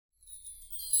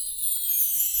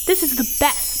This is the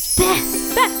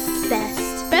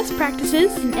best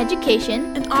practices in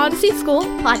education and Odyssey School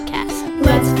podcast.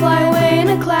 Let's fly away in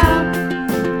a cloud.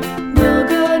 We'll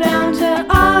go down to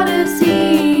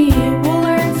Odyssey. We'll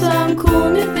learn some cool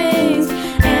new things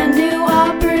and new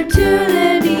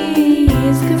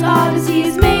opportunities. 'Cause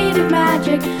Odyssey's made of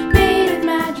magic, made of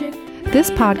magic. This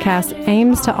podcast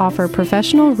aims to offer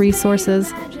professional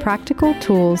resources, practical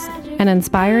tools, and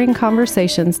inspiring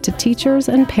conversations to teachers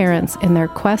and parents in their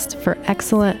quest for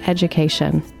excellent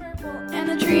education. And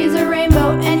the trees are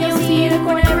rainbow, and you'll see a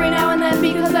unicorn every now and then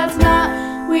because that's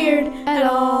not weird at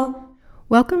all.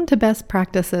 Welcome to Best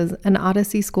Practices, an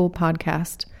Odyssey School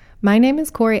podcast. My name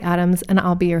is Corey Adams, and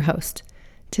I'll be your host.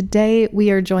 Today, we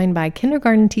are joined by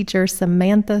kindergarten teacher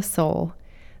Samantha Soule.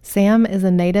 Sam is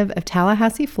a native of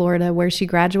Tallahassee, Florida, where she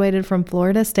graduated from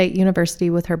Florida State University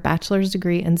with her bachelor's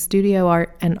degree in studio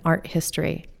art and art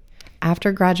history.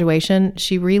 After graduation,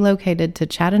 she relocated to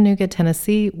Chattanooga,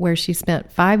 Tennessee, where she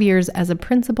spent 5 years as a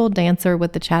principal dancer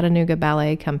with the Chattanooga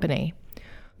Ballet Company.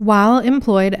 While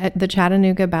employed at the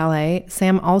Chattanooga Ballet,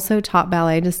 Sam also taught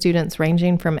ballet to students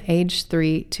ranging from age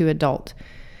 3 to adult.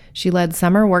 She led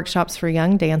summer workshops for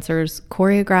young dancers,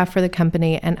 choreographed for the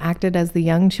company, and acted as the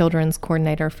young children's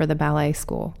coordinator for the ballet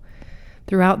school.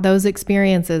 Throughout those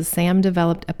experiences, Sam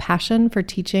developed a passion for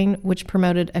teaching, which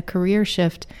promoted a career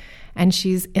shift, and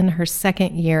she's in her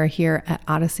second year here at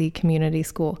Odyssey Community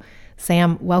School.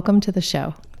 Sam, welcome to the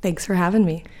show. Thanks for having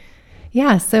me.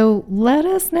 Yeah, so let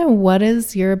us know, what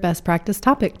is your best practice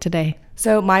topic today?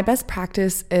 So my best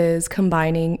practice is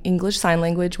combining English Sign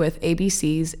Language with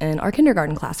ABCs in our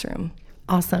kindergarten classroom.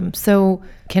 Awesome. So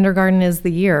kindergarten is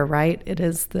the year, right? It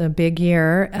is the big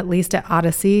year, at least at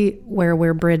Odyssey, where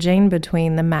we're bridging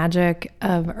between the magic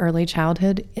of early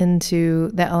childhood into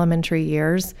the elementary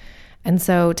years. And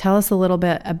so tell us a little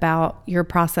bit about your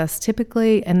process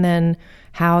typically, and then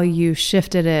how you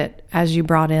shifted it as you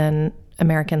brought in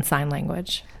American Sign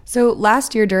Language. So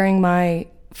last year during my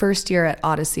first year at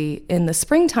Odyssey, in the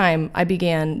springtime, I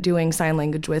began doing sign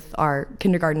language with our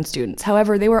kindergarten students.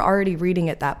 However, they were already reading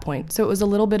at that point. So it was a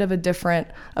little bit of a different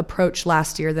approach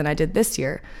last year than I did this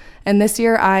year. And this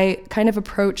year, I kind of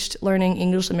approached learning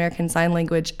English American Sign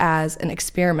Language as an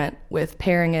experiment, with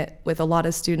pairing it with a lot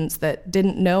of students that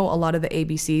didn't know a lot of the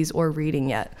ABCs or reading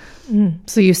yet.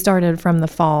 So you started from the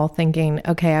fall thinking,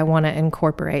 okay, I want to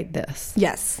incorporate this.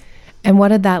 Yes. And what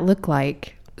did that look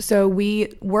like? So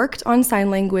we worked on sign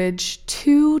language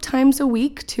 2 or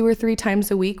 3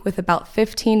 times a week with about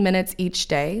 15 minutes each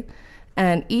day.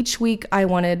 And each week I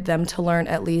wanted them to learn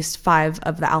at least 5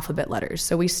 of the alphabet letters.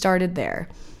 So we started there.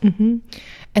 Mm-hmm.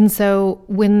 And so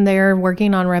when they're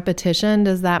working on repetition,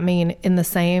 does that mean in the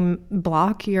same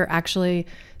block you're actually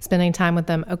spending time with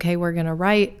them? Okay, we're going to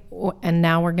write and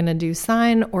now we're going to do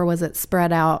sign, or was it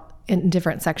spread out in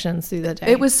different sections through the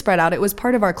day? It was spread out. It was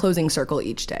part of our closing circle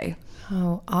each day.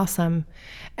 Oh, awesome.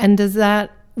 And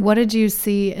what did you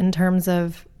see in terms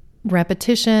of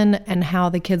repetition and how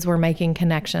the kids were making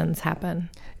connections happen?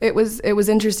 It was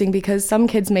interesting because some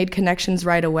kids made connections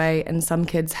right away, and some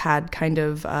kids had kind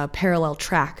of a parallel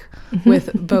track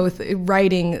with both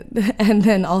writing and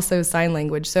then also sign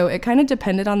language. So it kind of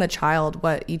depended on the child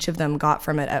what each of them got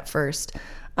from it at first.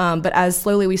 But as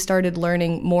slowly we started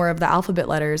learning more of the alphabet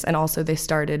letters, and also they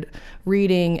started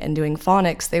reading and doing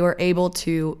phonics, they were able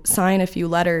to sign a few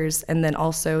letters and then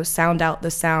also sound out the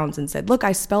sounds and said, look,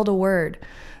 I spelled a word.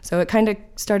 So it kind of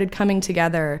started coming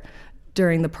together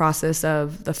during the process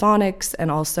of the phonics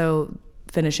and also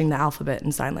finishing the alphabet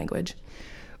and sign language.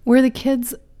 Were the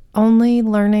kids only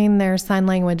learning their sign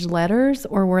language letters,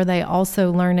 or were they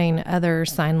also learning other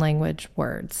sign language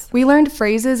words? We learned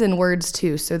phrases and words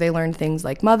too. So they learned things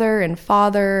like mother and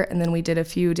father, and then we did a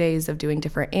few days of doing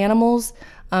different animals.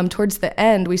 Towards the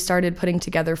end, we started putting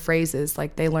together phrases,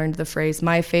 like they learned the phrase,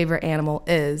 my favorite animal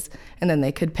is, and then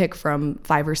they could pick from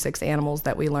 5 or 6 animals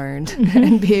that we learned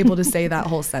and be able to say that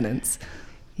whole sentence.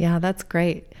 Yeah, that's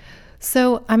great.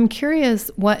 So I'm curious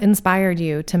what inspired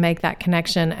you to make that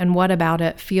connection, and what about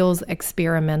it feels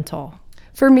experimental?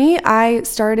 For me, I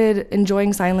started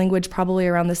enjoying sign language probably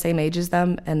around the same age as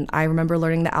them, and I remember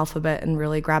learning the alphabet and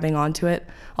really grabbing onto it.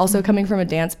 Also, coming from a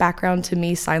dance background, to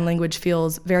me, sign language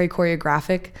feels very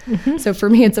choreographic. So for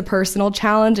me, it's a personal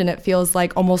challenge, and it feels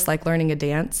like almost like learning a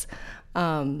dance.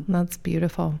 That's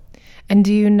beautiful. And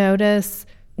do you notice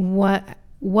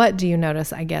what do you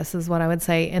notice, I guess, is what I would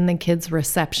say, in the kids'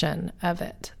 reception of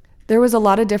it? There was a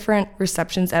lot of different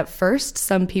receptions at first.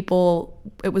 Some people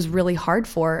it was really hard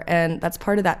for, and that's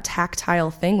part of that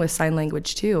tactile thing with sign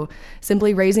language too.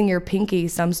 Simply raising your pinky,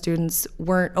 some students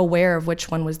weren't aware of which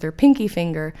one was their pinky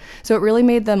finger. So it really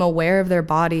made them aware of their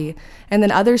body. And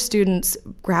then other students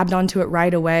grabbed onto it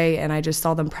right away, and I just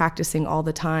saw them practicing all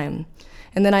the time.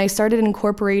 And then I started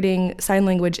incorporating sign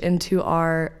language into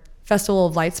our Festival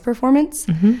of Lights performance,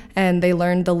 and they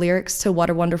learned the lyrics to What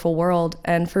a Wonderful World.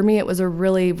 And for me, it was a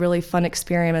really, really fun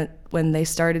experiment when they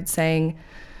started saying,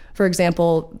 for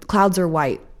example, clouds are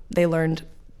white. They learned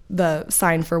the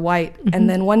sign for white. And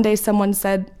then one day someone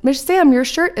said, Miss Sam, your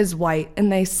shirt is white,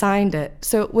 and they signed it.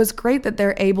 So it was great that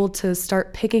they're able to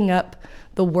start picking up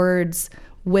the words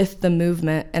with the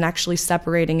movement and actually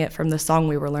separating it from the song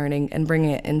we were learning and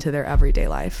bringing it into their everyday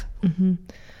life.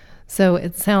 So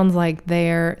it sounds like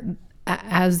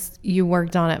as you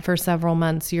worked on it for several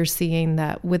months, you're seeing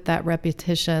that with that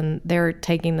repetition, they're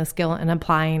taking the skill and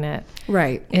applying it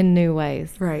Right. in new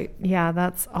ways. Right. Yeah,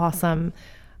 that's awesome.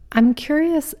 I'm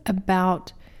curious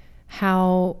about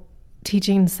how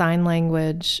teaching sign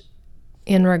language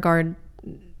in regard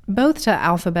both to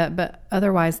alphabet, but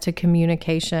otherwise to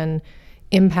communication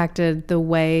impacted the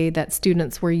way that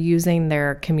students were using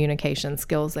their communication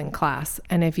skills in class,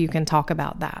 and if you can talk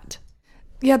about that.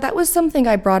 Yeah, that was something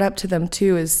I brought up to them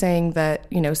too, is saying that,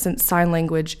 since sign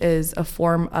language is a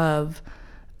form of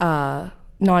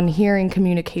non-hearing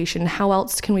communication, how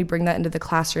else can we bring that into the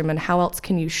classroom, and how else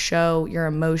can you show your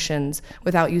emotions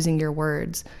without using your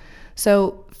words?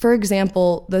 So, for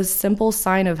example, the simple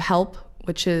sign of help,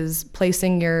 which is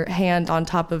placing your hand on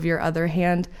top of your other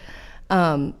hand,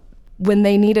 when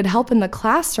they needed help in the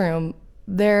classroom,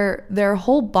 their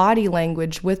whole body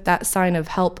language with that sign of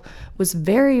help was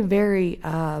very, very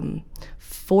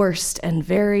forced and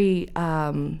very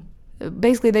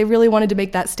basically they really wanted to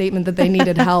make that statement that they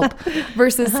needed help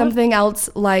versus something else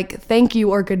like thank you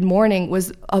or good morning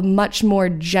was a much more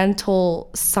gentle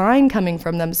sign coming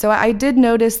from them. So I did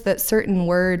notice that certain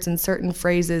words and certain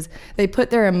phrases they put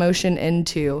their emotion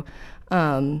into.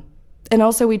 And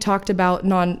also we talked about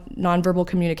nonverbal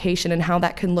communication and how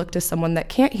that can look to someone that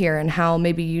can't hear, and how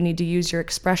maybe you need to use your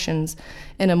expressions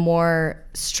in a more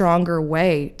stronger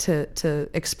way to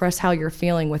express how you're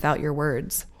feeling without your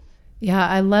words. Yeah,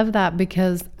 I love that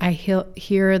because I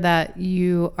hear that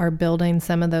you are building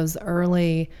some of those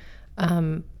early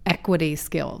equity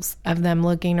skills of them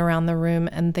looking around the room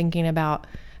and thinking about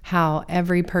how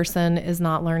every person is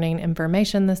not learning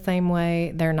information the same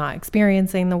way. They're not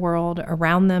experiencing the world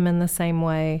around them in the same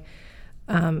way.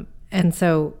 And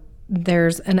so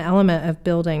there's an element of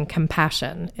building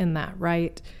compassion in that,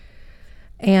 right?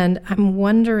 And I'm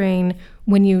wondering,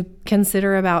 when you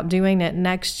consider about doing it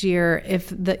next year,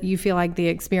 if you feel like the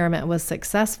experiment was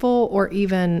successful, or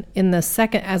even in the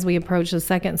second, as we approach the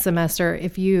second semester,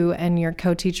 if you and your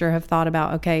co-teacher have thought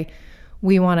about, okay,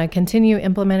 we want to continue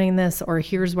implementing this, or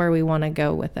here's where we want to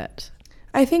go with it?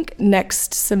 I think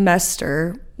next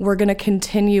semester we're going to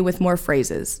continue with more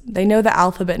phrases. They know the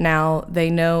alphabet now. They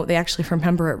actually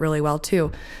remember it really well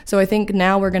too. So I think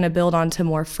now we're going to build onto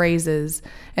more phrases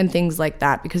and things like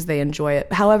that because they enjoy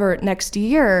it. However, next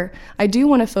year, I do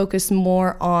want to focus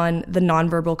more on the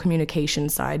nonverbal communication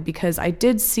side because I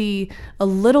did see a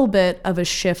little bit of a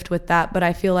shift with that, but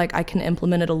I feel like I can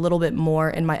implement it a little bit more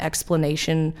in my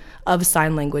explanation of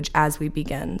sign language as we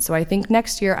begin. So I think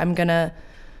next year I'm going to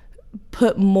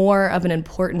put more of an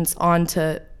importance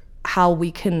onto how we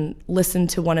can listen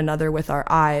to one another with our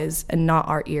eyes and not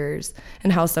our ears,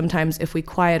 and how sometimes if we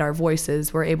quiet our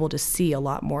voices, we're able to see a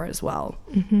lot more as well.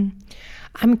 Mm-hmm.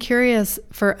 I'm curious,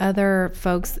 for other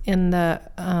folks in the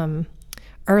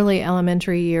early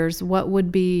elementary years, what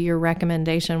would be your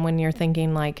recommendation when you're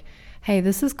thinking like, hey,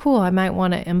 this is cool, I might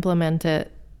want to implement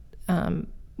it,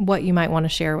 what you might want to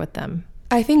share with them?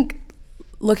 I think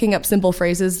looking up simple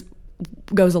phrases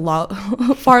goes a lot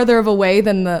farther of a way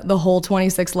than the whole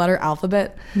 26-letter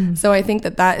alphabet. So I think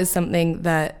that is something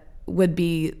that would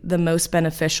be the most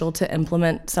beneficial to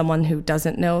implement someone who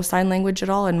doesn't know sign language at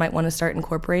all and might want to start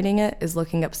incorporating it, is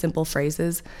looking up simple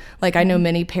phrases. Like I know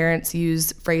many parents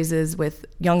use phrases with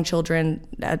young children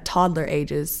at toddler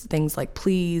ages, things like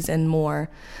please and more.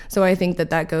 So I think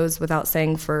that goes without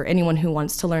saying for anyone who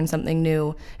wants to learn something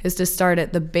new, is to start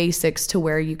at the basics to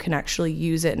where you can actually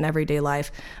use it in everyday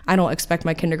life. I don't expect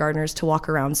my kindergartners to walk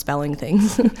around spelling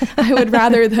things. I would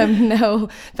rather them know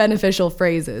beneficial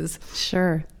phrases.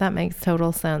 Sure, that makes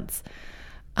total sense.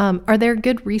 Are there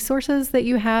good resources that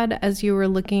you had as you were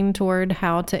looking toward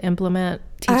how to implement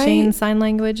teaching sign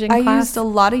language in class? I used a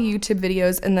lot of YouTube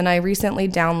videos, and then I recently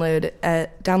downloaded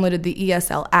the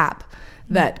ESL app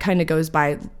that kind of goes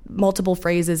by multiple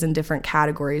phrases in different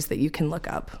categories that you can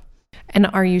look up. And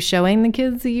are you showing the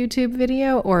kids a YouTube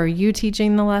video, or are you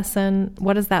teaching the lesson?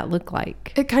 What does that look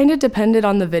like? It kind of depended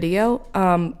on the video.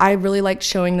 I really liked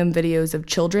showing them videos of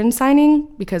children signing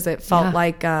because it felt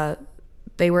like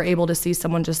they were able to see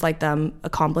someone just like them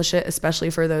accomplish it, especially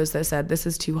for those that said, this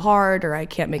is too hard, or I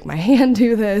can't make my hand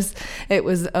do this. It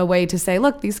was a way to say,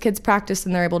 look, these kids practice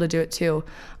and they're able to do it too.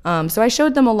 So I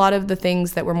showed them a lot of the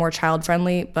things that were more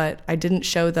child-friendly, but I didn't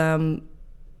show them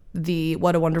the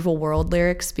What a Wonderful World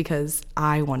lyrics because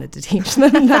I wanted to teach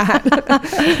them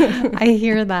that. I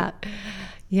hear that.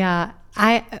 Yeah.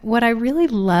 What I really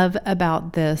love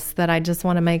about this that I just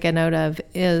want to make a note of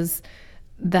is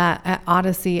that at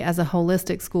Odyssey, as a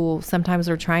holistic school, sometimes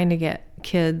we're trying to get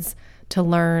kids to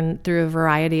learn through a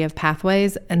variety of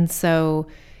pathways. And so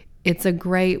it's a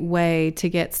great way to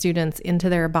get students into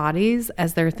their bodies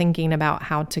as they're thinking about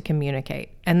how to communicate.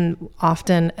 And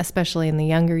often, especially in the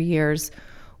younger years,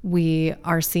 we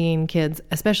are seeing kids,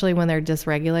 especially when they're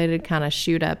dysregulated, kind of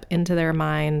shoot up into their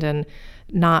mind and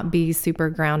not be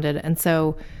super grounded. And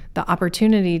so the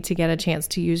opportunity to get a chance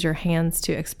to use your hands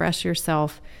to express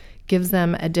yourself gives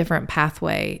them a different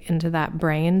pathway into that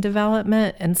brain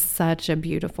development in such a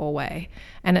beautiful way.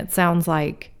 And it sounds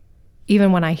like,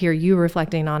 even when I hear you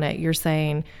reflecting on it, you're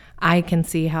saying, I can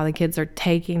see how the kids are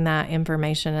taking that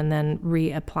information and then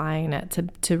reapplying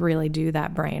it to really do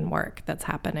that brain work that's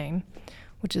happening,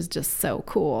 which is just so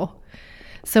cool.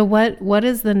 So what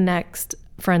is the next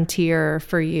frontier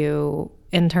for you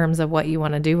in terms of what you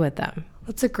want to do with them?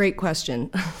 That's a great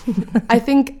question. I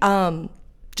think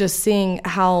just seeing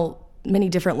how many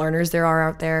different learners there are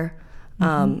out there.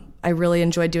 I really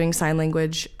enjoy doing sign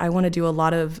language. I want to do a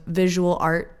lot of visual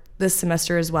art this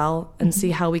semester as well and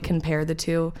see how we compare the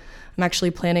two. I'm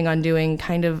actually planning on doing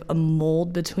kind of a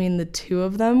mold between the two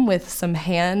of them with some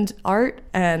hand art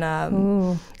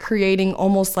and creating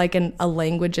almost like a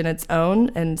language in its own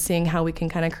and seeing how we can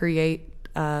kind of create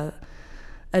a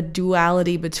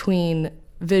duality between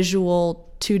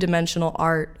visual, two-dimensional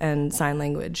art and sign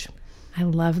language. I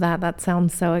love that. That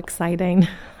sounds so exciting.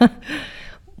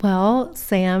 Well,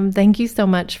 Sam, thank you so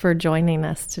much for joining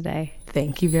us today.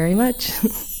 Thank you very much.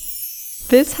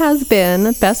 This has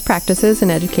been Best Practices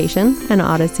in Education, an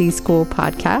Odyssey School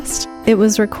podcast. It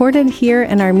was recorded here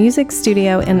in our music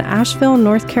studio in Asheville,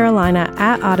 North Carolina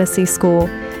at Odyssey School,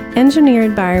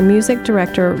 engineered by our music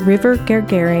director, River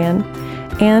Gergarian,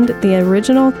 and the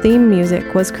original theme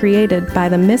music was created by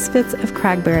the Misfits of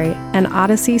Cragberry, an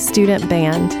Odyssey student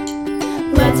band.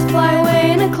 Let's fly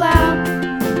away in a cloud.